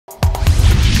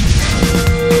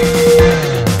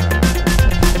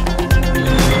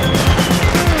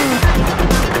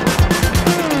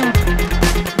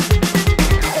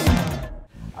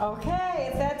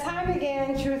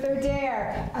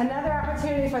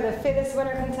for the fittest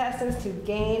winner contestants to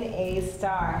gain a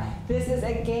star. This is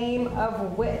a game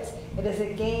of wit. It is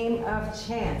a game of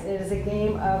chance. It is a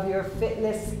game of your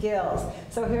fitness skills.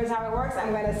 So here's how it works.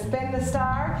 I'm going to spin the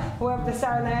star. Whoever the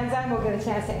star lands on will get a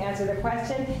chance to answer the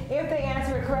question. If they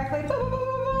answer it correctly, boom, boom,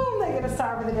 boom, boom, boom, they get a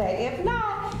star for the day. If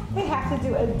not, they have to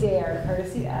do a dare,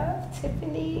 courtesy of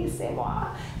Tiffany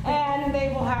Rothe. And they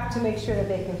will have to make sure that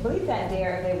they complete that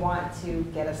dare if they want to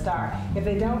get a star. If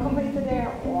they don't complete the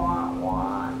dare,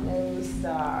 no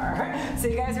star. So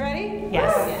you guys ready?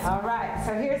 Yes. All right,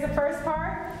 so here's the first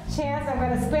part. Chance, I'm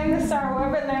going to spin the star.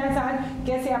 Whoever it lands on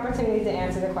gets the opportunity to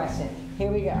answer the question.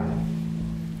 Here we go.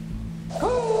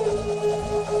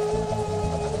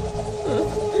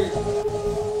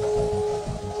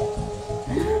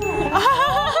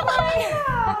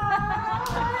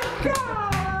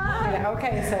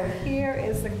 Okay, so here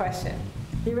is the question.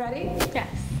 You ready? Yes.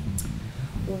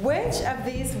 Which of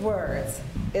these words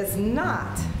is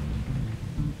not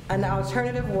an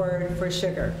alternative word for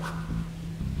sugar?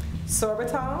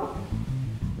 Sorbitol,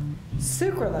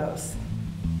 sucralose,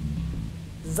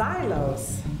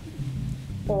 xylose,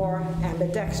 or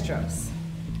ambidextrose?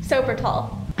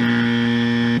 Sobertol.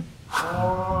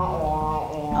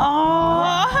 Oh,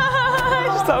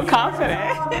 so confident.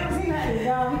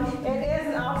 It is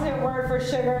an alternate word for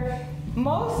sugar.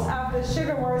 Most of the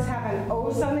sugar words have an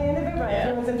 "os" on the end of it, but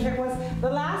there was some trick ones. The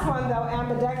last one, though,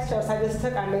 ambidextrose,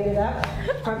 I made it up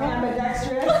from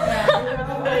ambidextrous.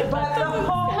 But the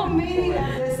whole meaning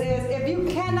of this is, if you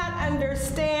cannot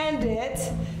understand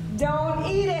it, don't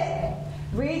eat it.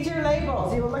 Read your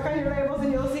labels. You will look on your labels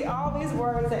and you'll see all these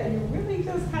words that you really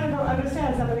just kind of don't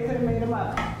understand. Somebody could have made them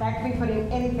up. That could be putting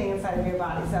anything inside of your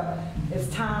body. So it's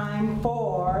time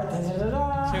for the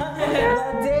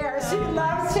dare. She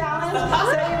loves challenge.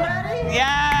 So you ready?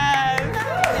 Yes.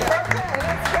 Okay,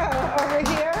 let's go over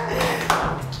here.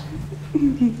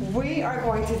 We are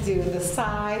going to do the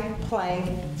side plank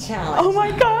challenge. Oh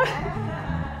my God.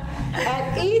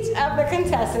 And each of the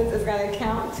contestants is going to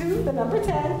count to the number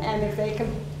 10, and if they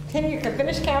can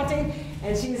finish counting,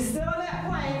 and she's still on that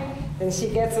plank, then she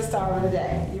gets a star of the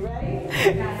day. You ready?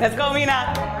 Let's go,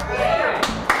 Mina. You're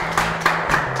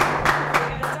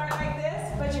going to start like this.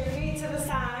 Put your feet to the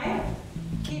side.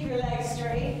 Keep your legs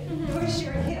straight. Push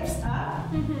your hips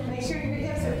up. Make sure your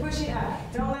hips are pushing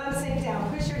up. Don't let them sink down.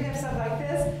 Push your hips up like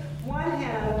this. One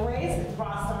hand on the waist,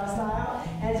 rock star style,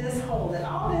 and just hold it.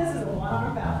 All this is a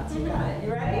one-arm balance. You got it.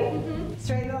 You ready?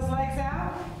 Straighten those legs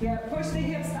out. You got to push the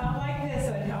hips up like this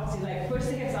so it helps you. Like push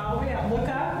the hips all the way up. Look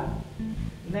up.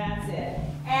 That's it.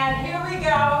 And here we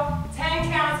go.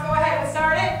 10 counts. Go ahead and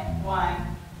start it. 1,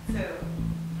 2,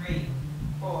 3,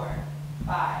 4,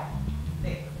 5,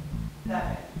 6,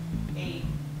 7, 8,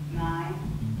 9,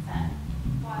 10.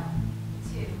 1,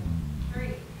 2,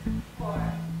 3,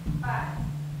 4, 5,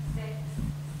 6,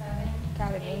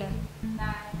 7, 8,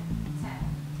 9, 10.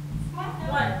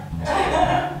 1,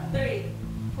 2, 3,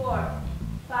 4,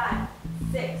 5,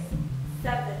 6,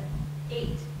 7,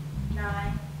 8,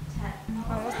 9, 10.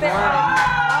 Almost there.